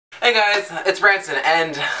Hey guys, it's Branson,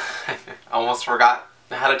 and I almost forgot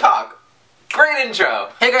how to talk. Great intro!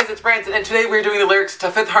 Hey guys, it's Branson, and today we're doing the lyrics to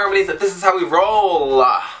Fifth Harmony's This Is How We Roll.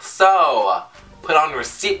 So, put on your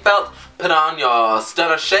seatbelt, put on your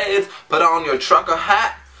stunner shades, put on your trucker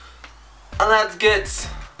hat, and let's get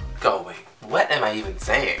going. What am I even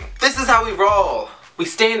saying? This is how we roll. We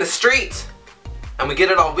stay in the street, and we get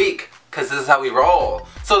it all week, because this is how we roll.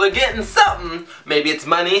 So they're getting something. Maybe it's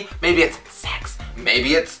money, maybe it's sex,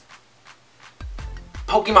 maybe it's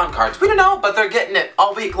Pokemon cards. We don't know, but they're getting it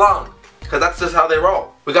all week long. Because that's just how they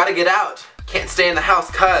roll. We gotta get out. Can't stay in the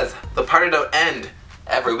house cause the party don't end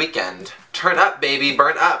every weekend. Turn up, baby,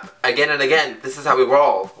 burn up. Again and again. This is how we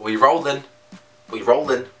roll. We rollin'. We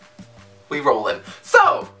rollin'. We rollin'.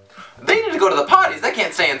 So, they need to go to the parties. They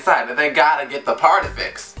can't stay inside. They gotta get the party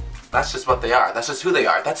fix. That's just what they are. That's just who they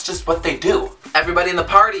are. That's just what they do. Everybody in the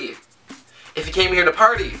party. If you came here to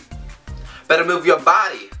party, better move your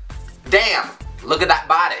body. Damn, look at that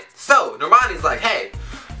body. So, Normani's like, hey,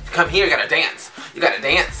 come here, you gotta dance. You gotta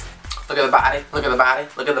dance. Look at the body, look at the body,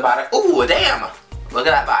 look at the body. Ooh, damn, look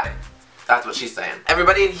at that body. That's what she's saying.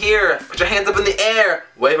 Everybody in here, put your hands up in the air.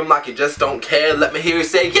 Wave them like you just don't care. Let me hear you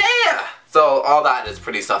say, yeah! So, all that is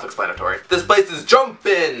pretty self-explanatory. This place is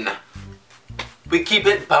jumping. We keep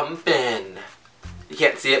it bumping. You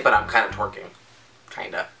can't see it, but I'm kind of twerking.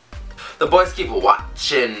 Kinda. The boys keep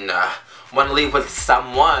watching. Wanna leave with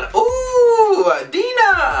someone. Ooh,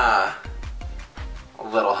 Dina!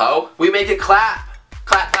 Little hoe. We make it clap.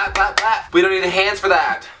 Clap, clap, clap, clap. We don't need hands for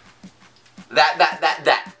that.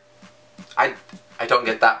 That. I don't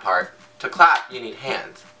get that part. To clap, you need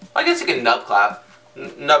hands. Well, I guess you can nub clap.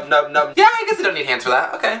 Nub. Yeah, I guess you don't need hands for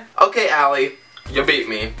that. Okay. Okay, Allie. You beat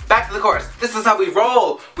me. Back to the chorus. This is how we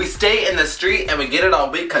roll. We stay in the street and we get it all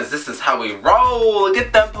week because this is how we roll.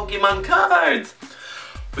 Get them Pokemon cards.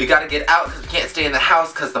 We gotta get out because we can't stay in the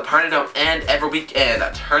house because the party don't end every weekend.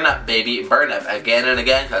 Turn up, baby, burn up again and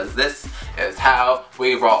again because this is how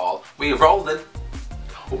we roll. We rollin'.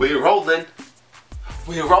 We rollin'.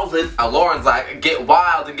 We rollin'. Lauren's like, get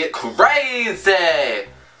wild and get crazy.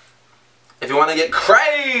 If you wanna get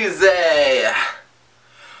crazy.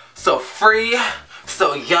 So free,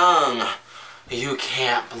 so young, you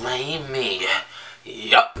can't blame me.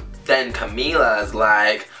 Yup. Then Camila's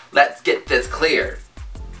like, let's get this clear.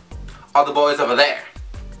 All the boys over there,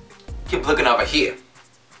 keep looking over here.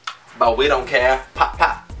 But we don't care, pop,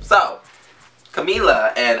 pop. So,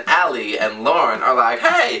 Camila and Allie and Lauren are like,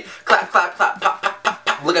 hey, clap, clap, clap, pop, pop, pop,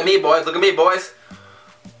 pop. Look at me, boys, look at me, boys.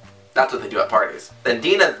 That's what they do at parties. Then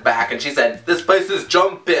Dina's back and she said, this place is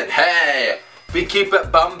jumping, hey. We keep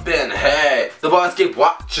it bumping, hey. The boys keep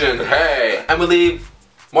watching, hey. And we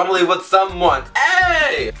wanna leave with someone,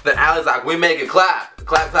 hey. Then Allie's like, we make it clap.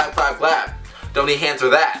 Clap, clap, clap, clap. Don't need hands for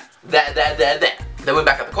that. That. Then we're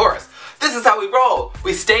back at the chorus. This is how we roll.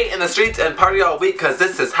 We stay in the streets and party all week because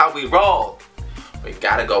this is how we roll. We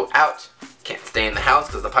gotta go out. Can't stay in the house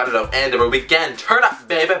because the party don't end every weekend. Turn up,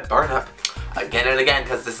 baby, burn up. Again and again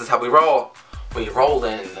because this is how we roll. We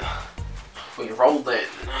rollin'. We rollin'.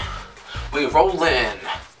 We rollin'.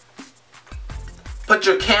 Put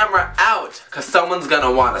your camera out, cause someone's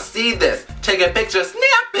gonna wanna see this. Take a picture,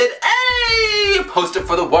 snap it, ayy! Post it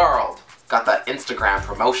for the world. Got that Instagram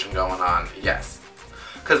promotion going on, yes.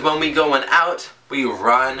 Cause when we going out, we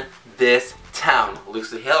run this town.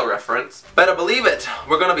 Lucy Hale reference. Better believe it,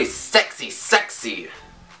 we're gonna be sexy, sexy.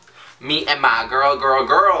 Me and my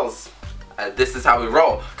girls. This is how we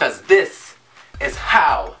roll, cause this is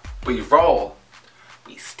how we roll.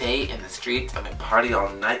 We stay in the streets and we party all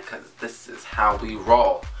night because this is how we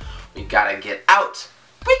roll. We gotta get out.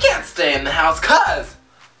 We can't stay in the house cause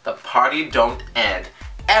the party don't end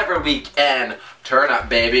every weekend. Turn up,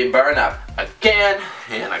 baby, burn up again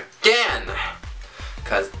and again.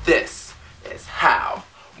 Cause this is how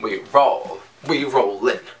we roll. We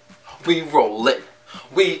rollin'. We rollin'.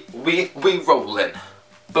 We rollin'.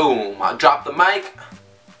 Boom, I drop the mic.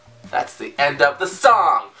 That's the end of the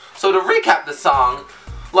song. So to recap the song,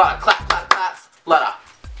 a lot of clap, clap, claps, a lot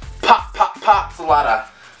of pop, pop, pops, a lot of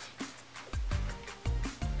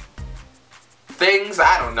things,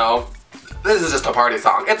 I don't know. This is just a party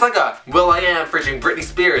song. It's like a will.i.am featuring Britney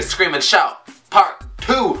Spears, Scream and Shout, part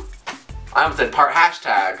 2. I almost said part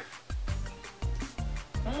hashtag.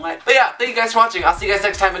 What? But yeah, thank you guys for watching. I'll see you guys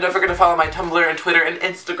next time, and don't forget to follow my Tumblr and Twitter and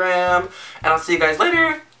Instagram. And I'll see you guys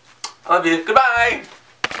later. I love you. Goodbye.